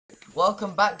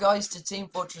Welcome back, guys, to Team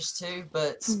Fortress 2,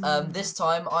 but this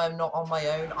time I am not on my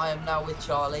own. I am now with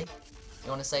Charlie. You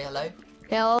want to say hello?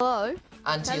 Hello.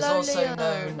 And he is Hello, also Leo.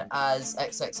 known as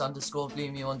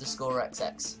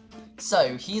XX_BlueMew_XX.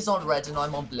 So, he's on red and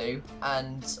I'm on blue,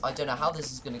 and I don't know how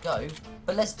this is going to go,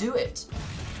 but let's do it.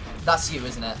 That's you,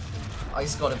 isn't it? Oh,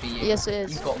 it's got to be you. Yes, it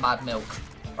is. You've got mad milk.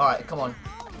 Alright, come on.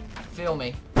 Feel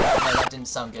me. No, that didn't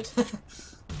sound good.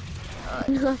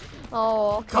 Alright.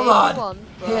 Oh, okay. Come on!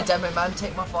 Bro. Here, Demo Man,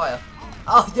 take my fire.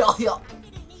 Oh, yeah.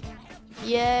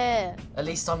 Yeah. At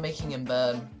least I'm making him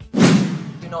burn.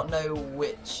 Do not know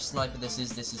which sniper this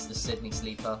is. This is the Sydney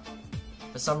Sleeper.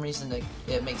 For some reason,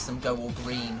 it makes them go all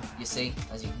green, you see?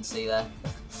 As you can see there.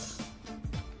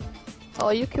 Oh,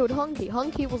 you killed Hunky.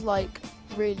 Hunky was like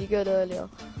really good earlier,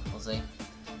 Was he?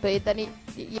 but then he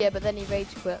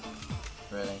rage quit.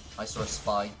 Really? I saw a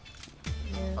spy.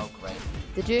 Yeah. Oh, great.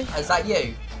 Did you? Is that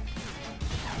you?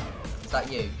 Is that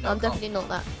you? No, I'm definitely not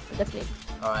that. Definitely.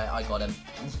 Alright, I got him.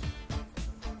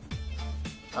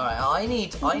 Alright, I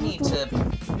need to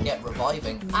get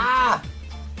reviving. Ah!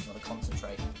 Gotta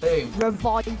concentrate. Boom.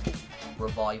 Revival.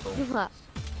 Revival.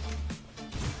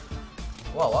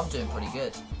 Whoa, I'm doing pretty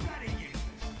good.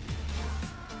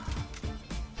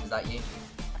 Is that you?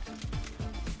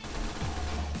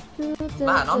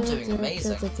 Man, I'm doing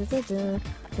amazing.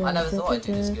 I never thought I'd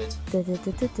do this good.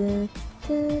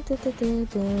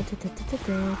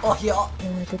 Oh, yeah.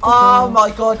 Oh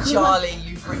my god, Charlie,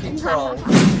 you freaking troll.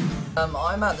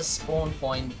 I'm at the spawn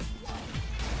point.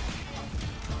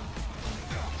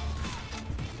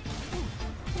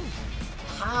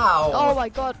 How? Oh my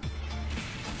god.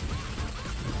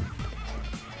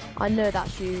 I know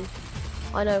that's you.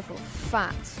 I know for a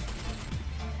fact.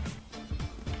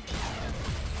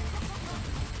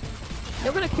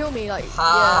 You're gonna kill me, like,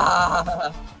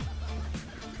 Ha! yeah.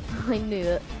 I knew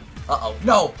it. Uh-oh.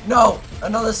 No! No!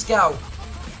 Another scout!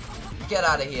 Get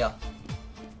out of here.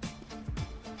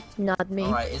 Not me.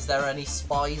 Alright, is there any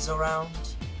spies around?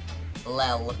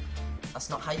 Lel. That's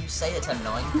not how you say it,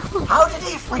 M9. How did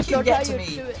he freaking get to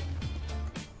me?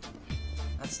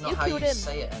 That's not how you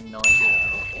say it,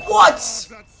 M9. What?!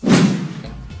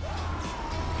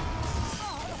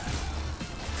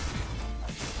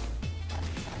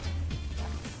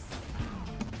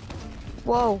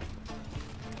 Whoa.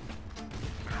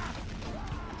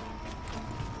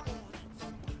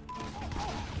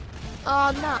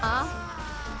 Oh, nah.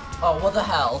 Oh, what the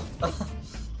hell?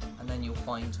 And then you'll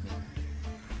find me.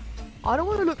 I don't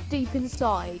want to look deep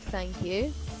inside, thank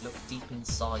you. Look deep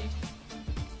inside.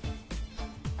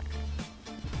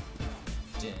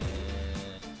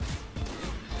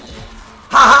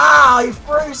 Ha-ha! I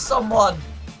threw someone!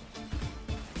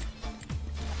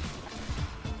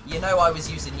 You know I was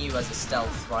using you as a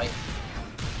stealth, right?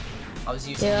 I was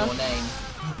using your name.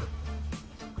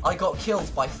 I got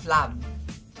killed by Flam.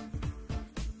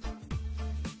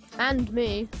 And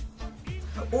me.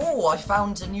 Oh, I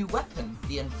found a new weapon,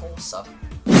 the Enforcer.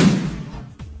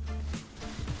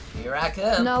 Here I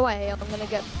come. No way, I'm gonna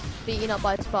get beaten up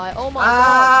by a spy. Oh my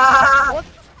Ah! god!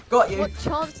 Got you. What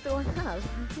chance do I have?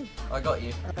 I got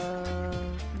you.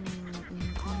 Mm.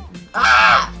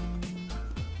 Ah!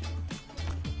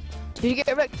 Did you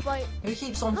get wrecked by? Who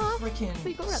keeps on Huh? freaking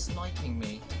We got wrecked. sniping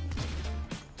me?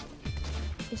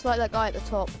 It's like that guy at the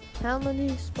top. How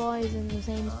many spies in the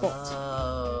same spot?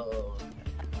 Oh.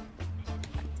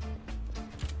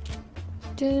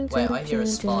 Wait, I hear a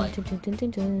spy.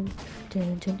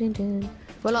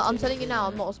 Well, I'm telling you now,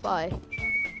 I'm not a spy.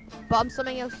 But I'm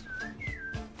something else.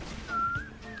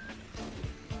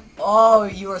 Oh,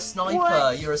 you're a sniper.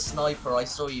 What? You're a sniper. I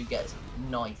saw you get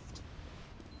knifed.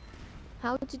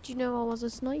 How did you know I was a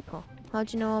sniper? How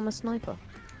do you know I'm a sniper?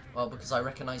 Well, because I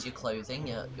recognize your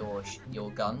clothing,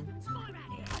 your gun.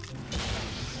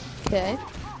 Okay.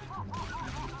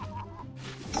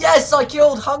 Yes, I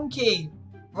killed Hunky!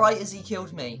 Right as he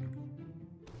killed me.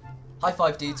 High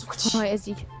five, dudes. Right, is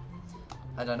he?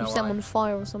 I don't know You set him why. on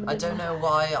fire or something. I don't know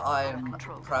why I'm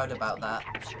proud about that.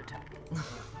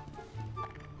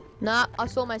 Nah, I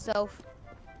saw myself.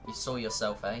 You saw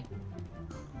yourself, eh?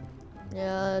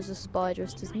 Yeah, there's a spy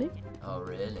dressed as me. Oh,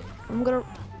 really? I'm gonna.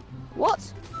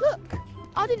 What? Look!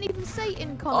 I didn't even say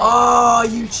incoming. Oh,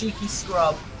 you cheeky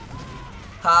scrub.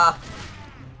 Ha.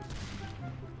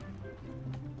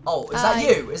 Oh, is that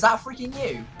you? Is that freaking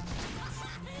you?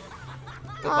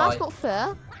 Oh, Goodbye. that's not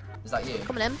fair. Is that you?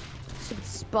 Come on, Em. Stupid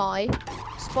spy.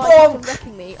 Spy Bonk! keeps on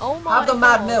wrecking me. Oh my Have the god.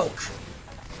 mad milk.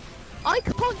 I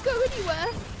can't go anywhere.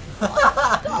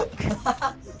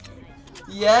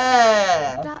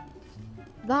 Yeah.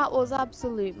 That was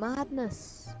absolute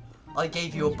madness. I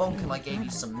gave you a bonk and I gave you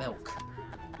some milk.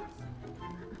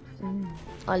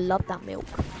 I love that milk.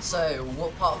 So,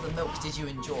 what part of the milk did you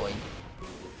enjoy?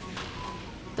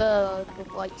 The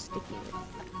white sticky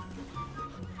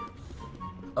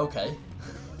Okay.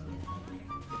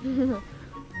 milk.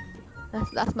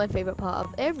 That's my favourite part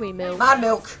of every milk. Man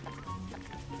milk!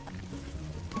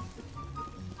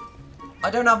 I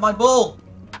don't have my ball!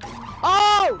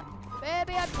 Oh!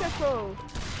 Baby, I'm triple.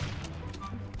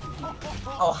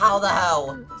 Oh, how the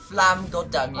hell? Flam,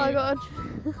 goddamn you. I got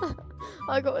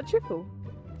I got a triple.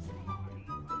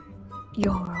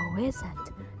 You're a wizard.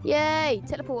 Yay!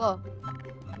 Teleporter.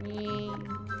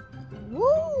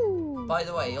 Woo! By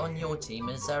the way, on your team,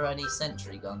 is there any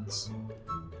sentry guns?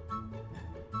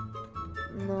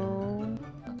 No.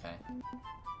 Okay.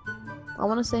 I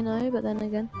want to say no, but then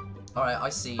again. Alright, I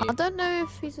see you. I don't know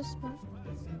if he's a spy.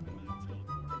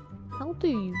 How do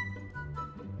you?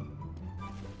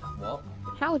 What?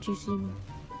 How would you see me?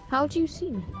 How do you see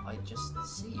me? I just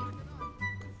see you.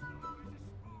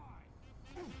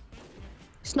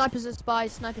 Sniper's a spy.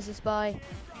 Sniper's a spy.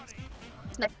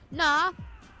 Nah.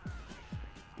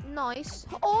 Nice.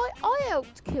 I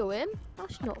helped kill him.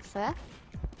 That's not fair.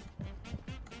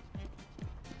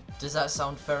 Does that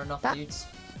sound fair enough, That- dudes?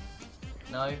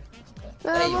 No? Okay.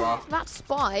 There you are. That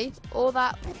spy or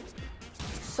that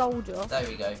soldier There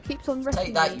we go. keeps on wrecking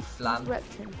Take that, me. you flam.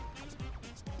 Wrecked him.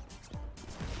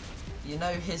 You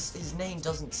know, his name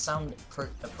doesn't sound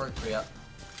appropriate.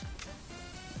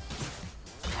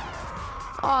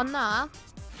 Oh nah.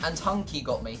 And Hunky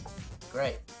got me.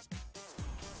 Great.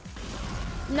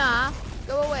 Nah.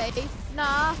 Go away.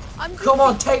 Nah. I'm Come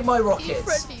on, take my Be rockets!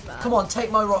 friendly, man. Come on,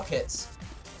 take my rockets!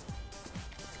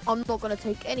 I'm not gonna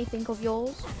take anything of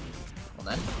yours. Come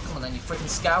on then, you freaking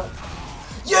scout!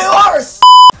 You are a s.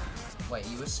 Wait,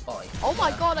 you a spy? Oh my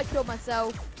Yeah. god, I killed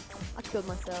myself. I killed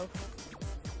myself.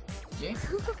 Did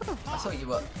you? I thought you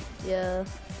were. Yeah.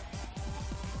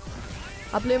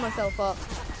 I blew myself up.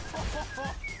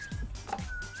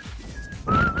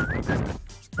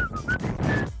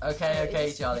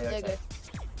 Okay, Charlie, There you okay. go.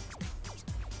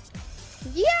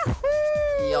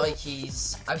 Yahoo!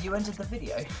 Yikes. Have you entered the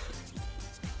video?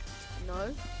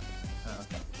 No. Oh,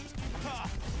 okay.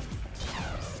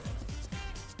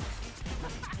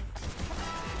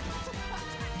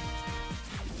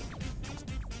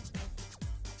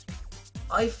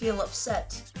 I feel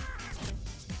upset.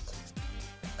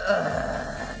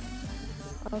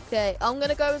 Okay, I'm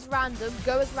gonna go as random.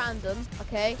 Go as random,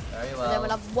 okay? Very And then we'll well.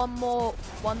 have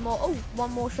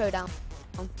one more showdown.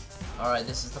 Alright,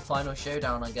 this is the final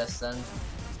showdown, I guess, then.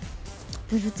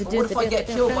 But what if I get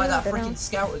killed by that freaking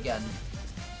scout again?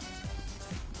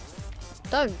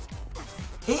 Don't.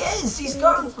 He is! He's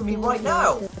going for me right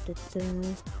now!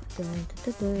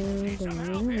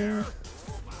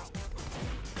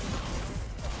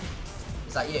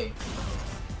 Is that you?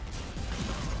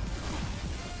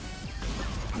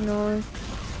 No.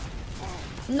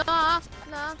 Nah.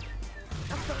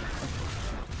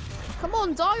 Come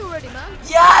on, die already, man.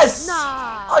 Yes!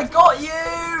 Nah. I got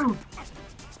you!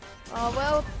 Oh,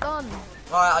 well done.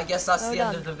 Alright, I guess that's Well the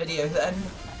end done. of the video then.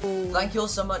 Ooh. Thank you all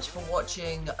so much for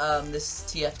watching this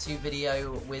TF2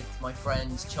 video with my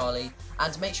friend Charlie,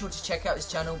 and make sure to check out his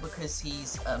channel because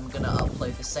he's gonna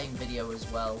upload the same video as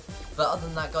well. But other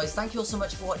than that, guys, thank you all so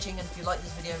much for watching, and if you like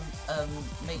this video,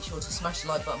 make sure to smash the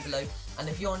like button below, and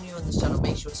if you're new on this channel,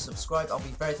 make sure to subscribe. I'll be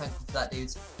very thankful for that,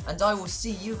 dudes, and I will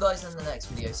see you guys in the next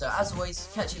video. So as always,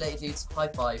 catch you later, dudes. High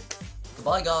five.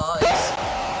 Goodbye, guys.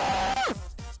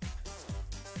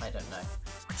 I don't know.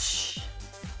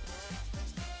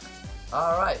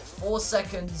 Alright, 4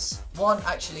 seconds. 1,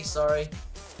 actually, sorry.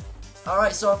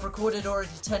 Alright, so I've recorded already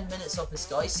 10 minutes of this,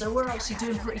 guys, so we're actually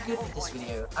doing pretty good with this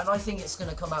video, and I think it's going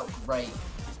to come out great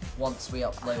once we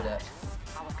upload it.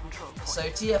 So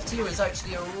TF2 is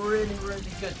actually a really,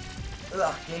 really good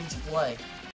game to play.